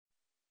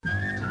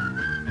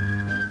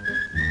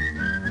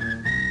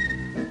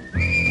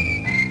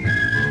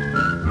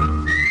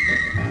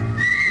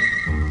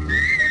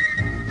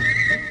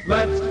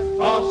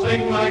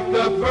sing like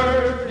the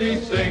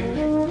birdies sing.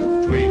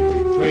 Tweet,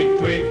 tweet,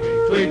 tweet,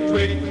 tweet,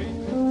 tweet.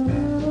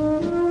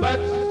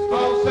 Let's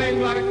all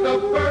sing like the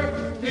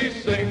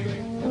birdies sing.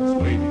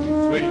 Sweet,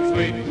 sweet,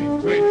 sweet,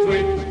 sweet,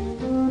 sweet.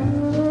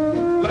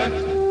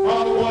 Let's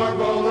all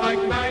warble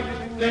like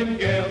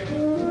nightingales.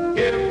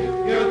 Give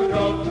your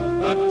throat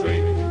a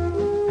treat.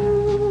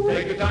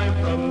 Take a time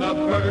from the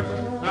first.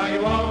 Now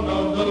you all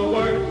know the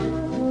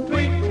words.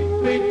 Tweet,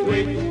 tweet,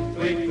 tweet,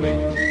 tweet,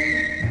 tweet.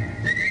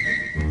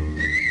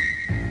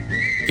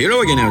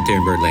 Hello again out there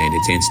in Birdland.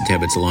 It's Anson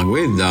Tebbets along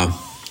with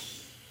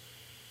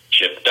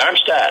Chip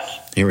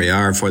Darmstadt. Here we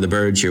are for the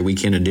Birds, your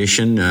weekend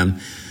edition.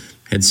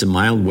 Had some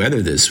mild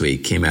weather this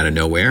week. Came out of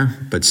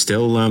nowhere, but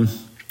still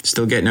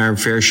getting our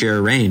fair share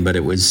of rain. But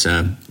it was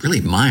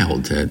really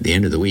mild at the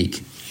end of the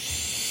week.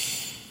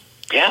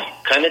 Yeah,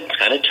 kind of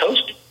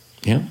toasty.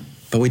 Yeah,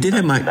 but we did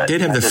have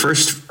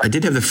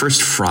the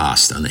first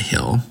frost on the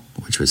hill,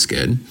 which was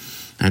good.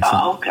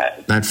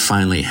 Okay. That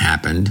finally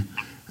happened.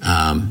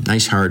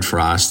 Nice hard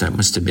frost. That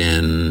must have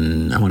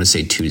been, I want to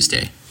say,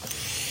 Tuesday.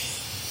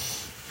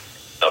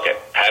 Okay,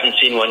 haven't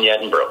seen one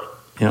yet in Burley.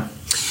 Yeah,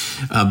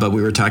 but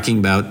we were talking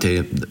about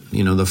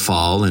the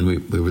fall, and we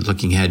were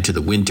looking ahead to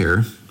the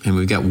winter, and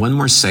we've got one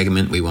more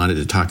segment. We wanted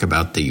to talk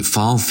about the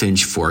fall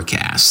finch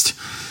forecast,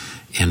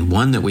 and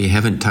one that we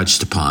haven't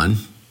touched upon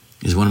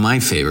is one of my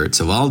favorites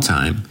of all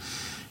time,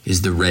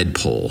 is the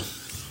Redpoll.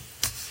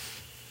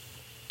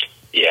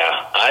 Yeah,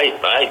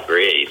 I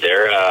agree.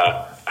 They're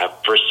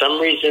for some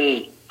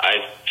reason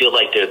I feel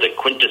like they're the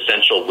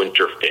quintessential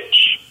winter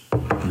finch.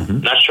 Mm-hmm.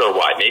 Not sure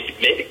why. Maybe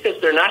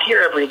because they're not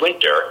here every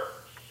winter,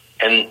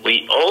 and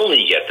we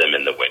only get them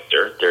in the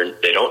winter.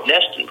 They don't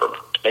nest in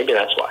Vermont. Maybe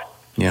that's why.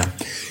 Yeah,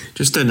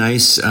 just a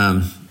nice,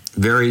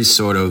 very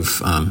sort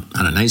of on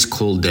a nice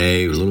cold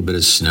day, a little bit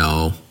of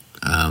snow.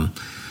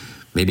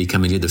 Maybe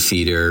coming to the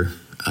feeder.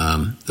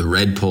 The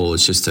Redpoll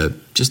is just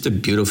a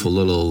beautiful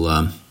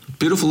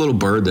little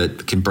bird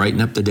that can brighten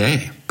up the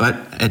day, but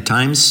at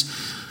times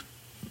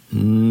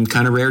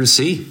kind of rare to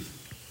see.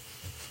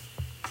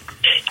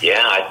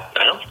 Yeah,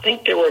 I don't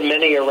think there were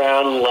many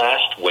around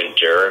last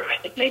winter. I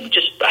think maybe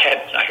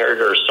I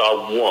heard or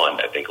saw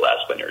one, I think,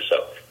 last winter.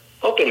 So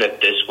hoping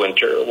that this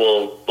winter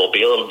will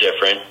be a little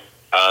different.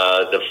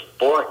 The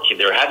fork,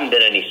 there haven't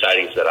been any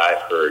sightings that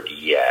I've heard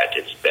yet.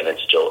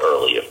 It's still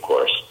early, of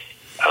course.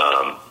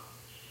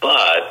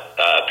 But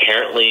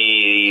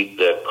apparently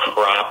the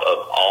crop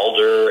of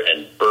alder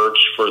and birch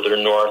further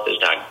north is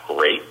not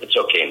great. It's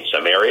okay in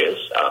some areas,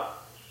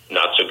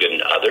 not so good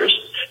in others.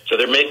 So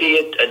there may be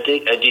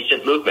a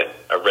decent movement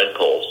of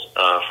redpolls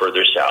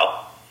further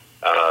south.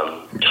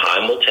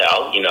 Time will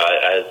tell.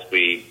 As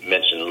we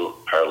mentioned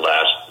our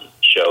last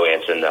show,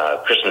 Anson,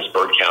 Christmas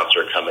bird counts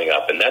are coming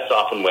up, and that's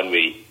often when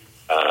we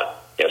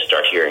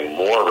start hearing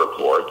more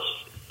reports.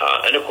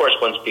 And of course,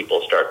 once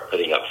people start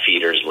putting up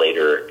feeders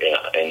later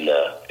in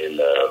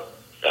the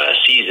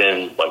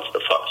season, once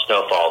the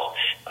snow falls,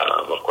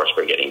 of course,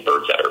 we're getting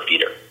birds at our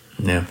feeder.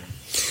 Yeah.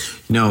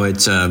 No,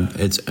 it's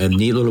a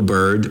neat little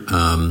bird.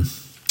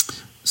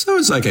 So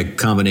it's like a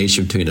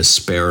combination between a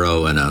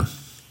sparrow and a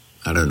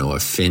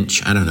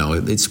finch. I don't know.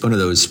 It's one of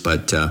those,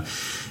 but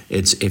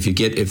it's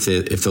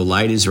if the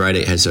light is right,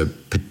 it has a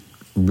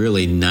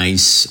really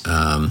nice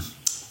kind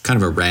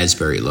of a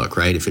raspberry look,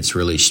 right? If it's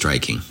really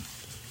striking.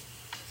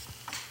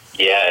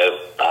 Yeah,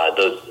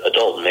 those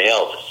adult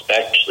males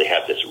especially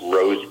have this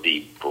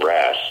rosy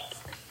breast.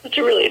 It's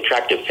a really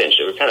attractive finch.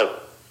 They're kind of,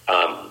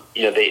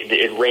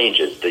 it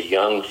ranges. The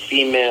young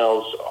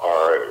females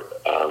are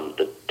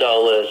the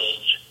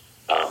dullest,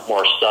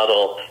 more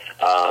subtle.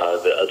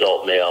 The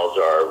adult males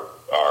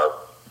are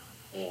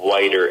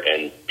whiter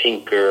and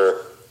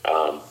pinker.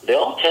 They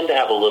all tend to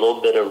have a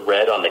little bit of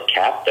red on the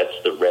cap.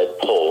 That's the red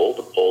poll.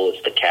 The poll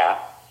is the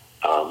cap.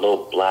 A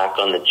little black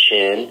on the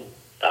chin,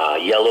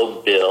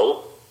 yellow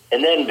bill.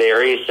 And then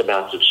various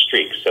amounts of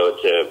streaks. So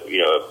it's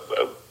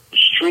a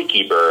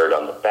streaky bird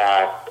on the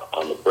back,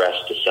 on the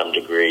breast to some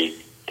degree.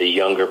 The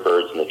younger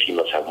birds and the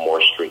females have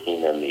more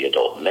streaking than the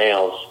adult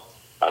males.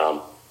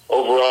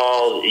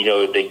 Overall,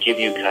 they give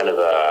you kind of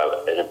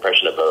an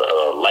impression of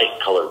a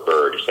light-colored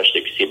bird,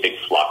 especially if you see a big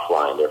flock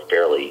flying. They're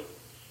fairly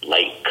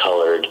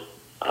light-colored.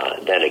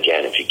 Then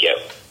again, if you get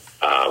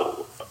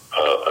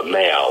a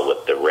male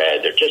with the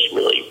red, they're just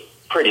really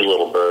pretty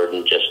little bird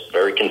and just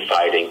very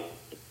confiding.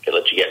 They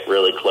let you get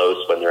really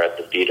close when they're at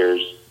the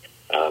feeders.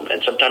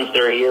 And sometimes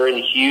they're here in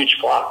huge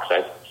flocks.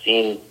 I've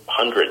seen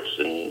hundreds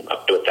and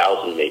up to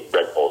 1,000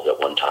 redpolls at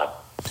one time.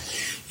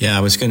 Yeah,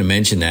 I was going to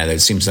mention that. It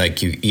seems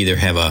like you either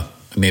have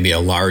maybe a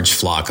large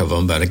flock of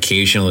them, but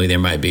occasionally there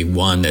might be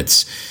one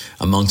that's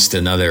amongst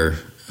another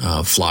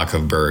flock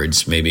of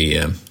birds, maybe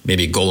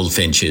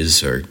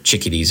goldfinches or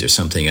chickadees or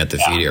something at the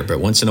feeder. But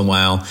once in a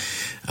while,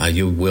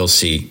 you will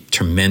see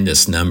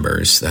tremendous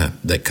numbers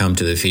that come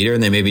to the feeder,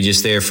 and they may be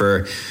just there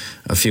for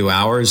a few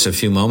hours, a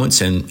few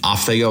moments, and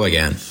off they go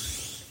again.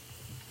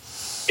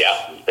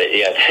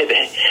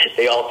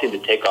 They all seem to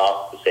take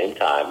off at the same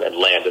time and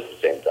land at the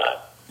same time.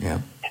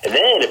 Yeah. And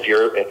then if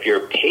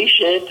you're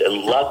patient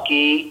and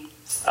lucky,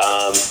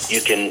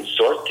 you can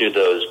sort through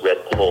those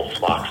redpoll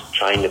flocks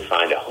trying to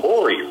find a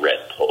hoary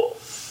redpoll,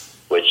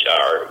 which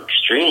are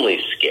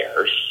extremely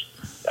scarce.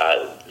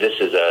 This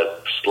is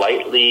a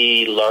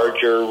slightly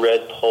larger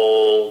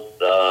redpoll.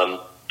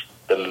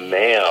 The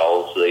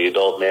males, the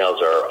adult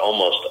males, are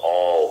almost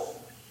all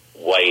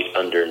white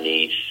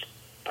underneath.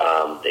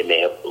 They may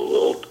have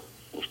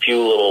a few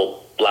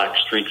little black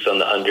streaks on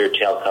the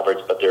undertail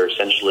coverts, but they're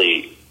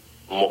essentially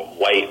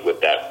white with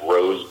that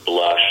rose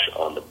blush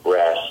on the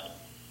breast.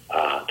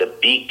 The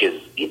beak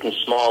is even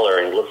smaller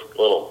and looks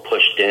a little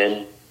pushed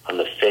in on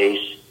the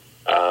face.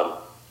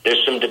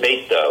 There's some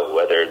debate, though,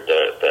 whether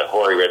the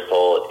hoary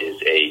redpoll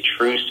is a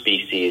true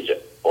species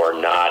or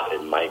not.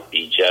 It might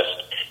be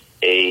just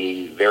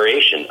a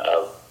variation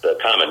of the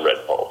common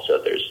redpoll. So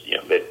there's,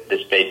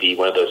 this may be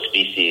one of those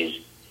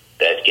species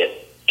that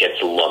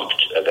gets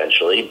lumped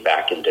eventually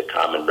back into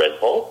common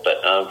redpoll.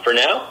 But for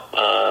now,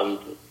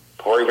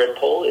 hoary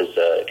redpoll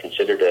is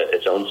considered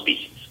its own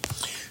species.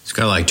 It's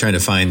kind of like trying to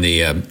find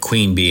the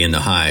queen bee in the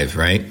hive,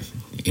 right?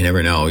 You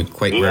never know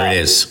quite where it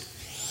is.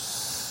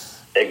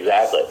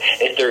 Exactly.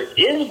 If there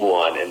is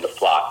one in the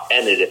flock,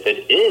 and if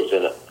it is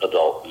an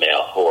adult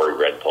male hoary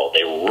redpoll,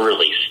 they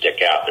really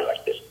stick out. They're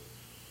like this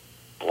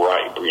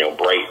bright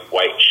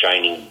white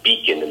shining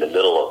beacon in the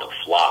middle of the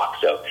flock.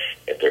 So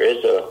if there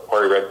is a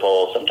hoary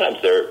redpoll,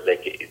 sometimes they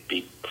can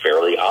be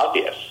fairly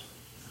obvious.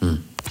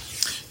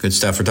 Good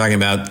stuff. We're talking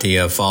about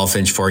the fall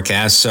finch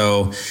forecast.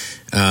 So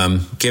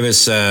give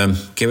us 10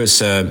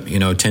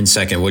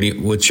 second.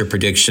 What's your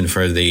prediction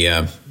for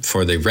the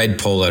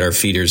redpoll at our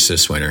feeders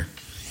this winter?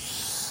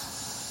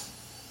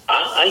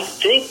 I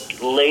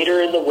think later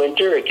in the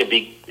winter it could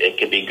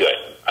be good.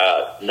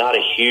 Not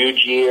a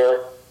huge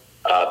year,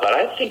 but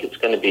I think it's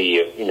going to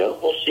be.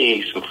 We'll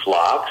see some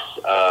flocks.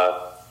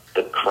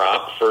 The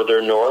crop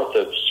further north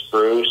of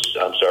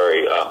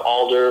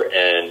alder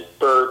and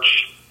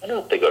birch. I don't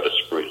know if they go to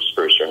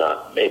spruce or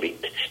not. Maybe,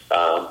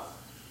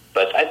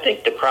 but I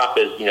think the crop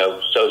is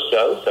so.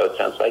 So it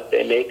sounds like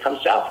they may come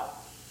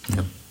south.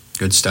 Yeah.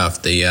 Good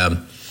stuff. The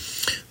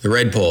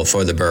redpoll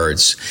for the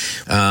birds.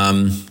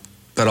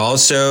 But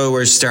also,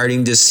 we're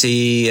starting to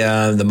see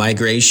the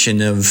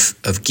migration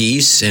of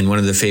geese, and one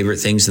of the favorite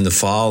things in the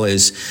fall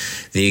is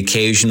the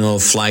occasional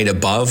flight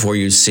above, where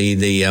you see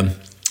the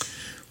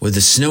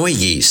snowy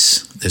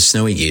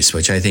geese,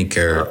 which I think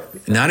are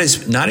not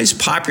as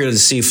popular to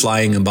see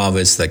flying above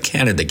as the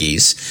Canada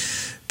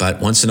geese,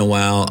 but once in a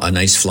while, a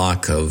nice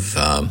flock of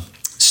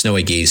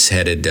snowy geese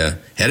headed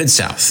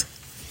south.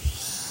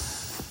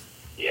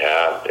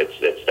 Yeah,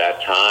 it's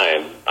that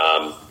time.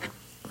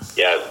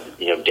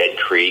 Dead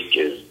Creek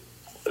is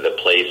the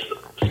place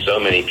so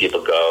many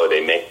people go.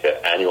 They make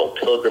the annual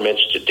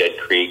pilgrimage to Dead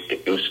Creek, the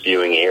goose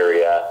viewing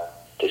area,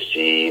 to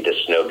see the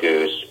snow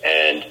goose.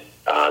 And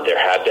there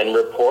have been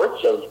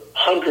reports of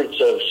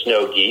hundreds of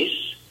snow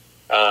geese.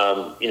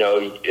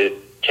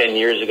 10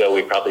 years ago,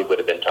 we probably would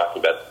have been talking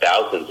about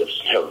thousands of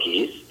snow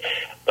geese.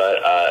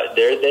 But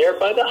they're there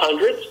by the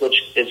hundreds,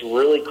 which is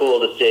really cool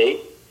to see.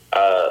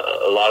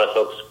 A lot of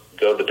folks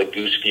go to the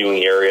goose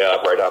viewing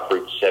area right off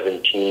Route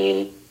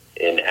 17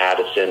 in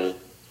Addison,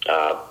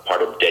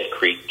 part of Dead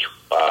Creek.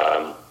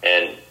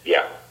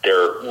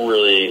 They're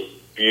really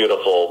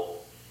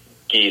beautiful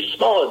geese,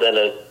 smaller than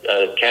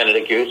a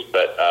Canada goose,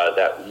 but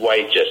that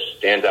white just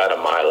stands out a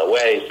mile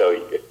away. So,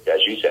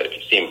 as you said, if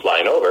you see them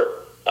flying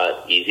over,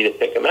 easy to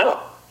pick them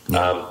out.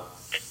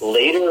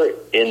 Later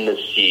in the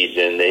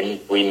season,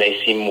 we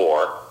may see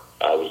more.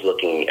 I was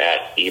looking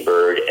at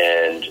eBird,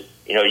 and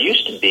it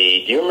used to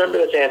be. Do you remember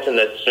this, Anson,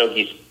 that snow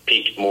geese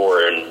peaked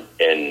more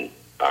in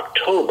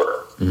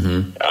October?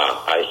 Mm-hmm.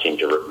 I seem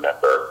to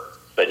remember,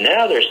 but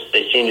now they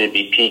seem to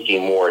be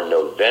peaking more in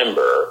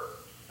November.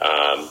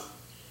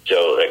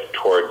 So,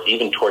 towards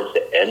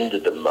the end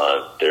of the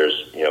month, there's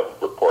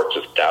reports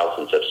of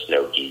thousands of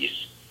snow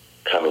geese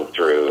coming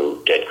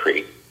through Dead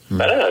Creek.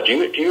 I don't know. Do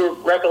you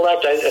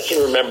recollect? I seem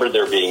to remember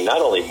there being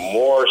not only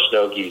more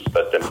snow geese,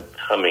 but them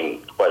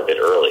coming quite a bit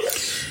earlier.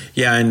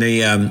 Yeah, and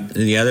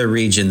the other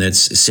region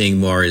that's seeing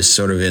more is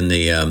sort of in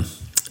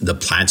the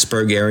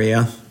Plattsburgh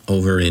area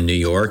over in New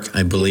York.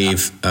 I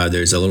believe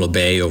there's a little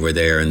bay over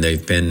there, and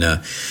they've been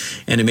and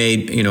it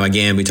made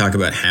again, we talk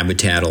about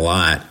habitat a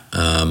lot.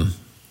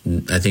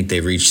 I think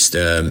they've reached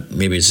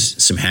maybe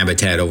some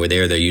habitat over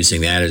there. They're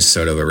using that as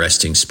sort of a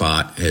resting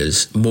spot,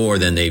 as more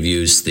than they've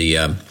used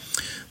the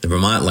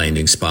Vermont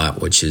landing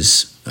spot, which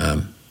is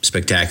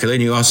spectacular.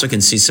 And you also can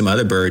see some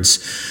other birds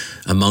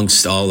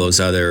amongst all those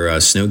other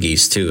snow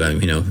geese too.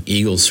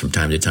 Eagles from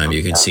time to time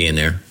you can see in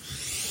there.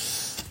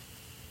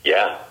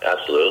 Yeah,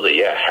 absolutely.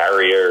 Yeah,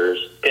 harriers,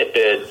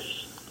 pipits,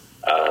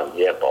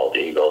 bald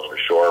eagle for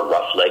sure,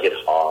 rough-legged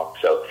hawk.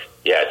 So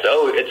yeah,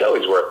 it's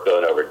always worth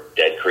going over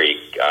Dead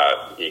Creek.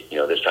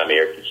 This time of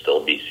year you can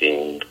still be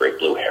seeing great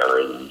blue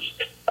herons.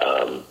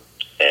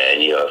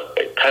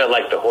 And, kind of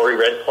like the hoary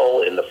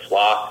redpoll in the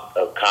flock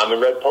of common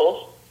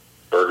redpolls,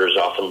 birders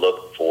often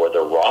look for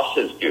the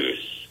Ross's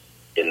goose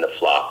in the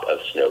flock of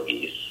snow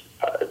geese.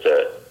 It's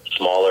a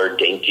smaller,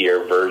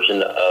 daintier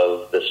version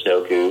of the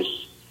snow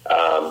goose.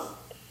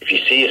 If you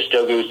see a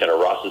snow goose and a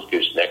Ross's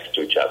goose next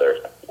to each other.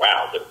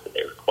 Wow,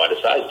 they're quite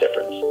a size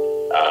difference.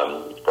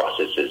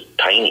 Ross's is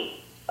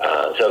tiny.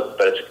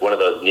 But it's one of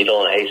those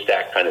needle in a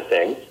haystack kind of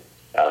things.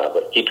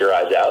 But keep your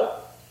eyes out.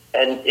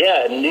 And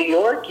yeah, in New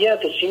York,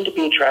 they seem to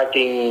be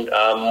attracting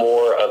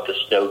more of the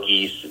snow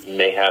geese. It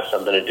may have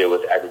something to do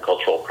with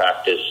agricultural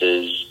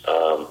practices.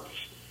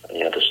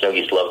 The snow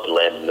geese love to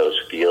land in those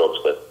fields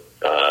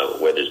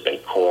where there's been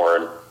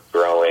corn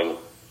growing.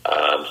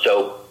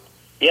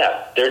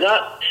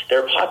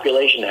 Their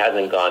population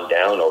hasn't gone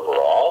down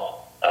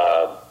overall,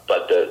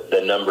 but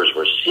the numbers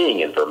we're seeing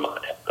in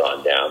Vermont have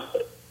gone down.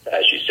 But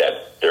as you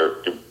said,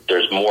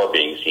 there's more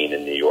being seen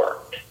in New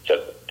York. So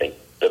I think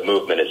the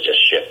movement has just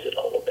shifted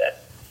a little bit.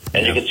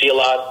 And you can see a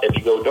lot if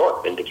you go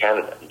north into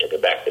Canada and to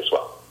Quebec as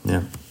well.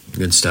 Yeah,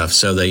 good stuff.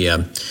 So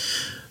the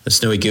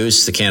snowy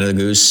goose, the Canada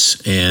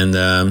goose, and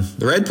the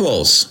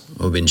redpolls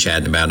we've been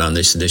chatting about on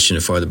this edition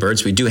of For the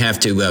Birds. We do have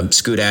to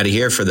scoot out of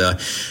here for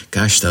the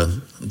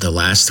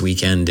last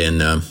weekend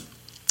in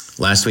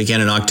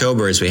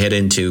October as we head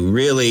into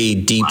really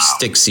deep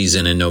stick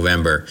season in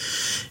November.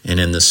 And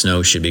then the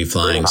snow should be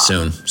flying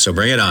soon. So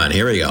bring it on.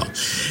 Here we go.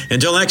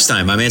 Until next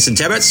time, I'm Anson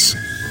Tebbets.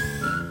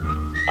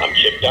 I'm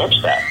Chip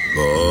Darmstadt.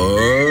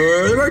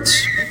 For the Birds.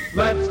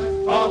 Let's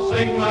all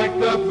sing like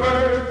the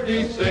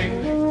birdies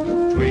sing.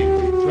 Tweet,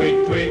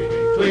 tweet, tweet,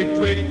 tweet,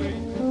 tweet.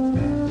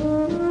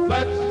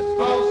 Let's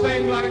all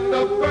sing like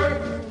the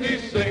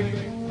birdies sing.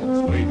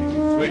 Sweet,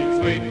 sweet,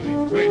 sweet,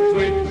 sweet,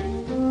 sweet.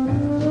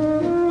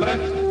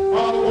 Let's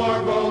all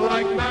warble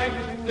like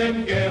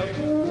nightingales.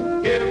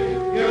 Give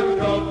your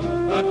throat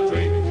a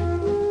treat.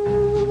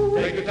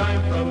 Take a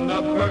time from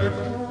the birds.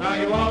 Now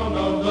you all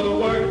know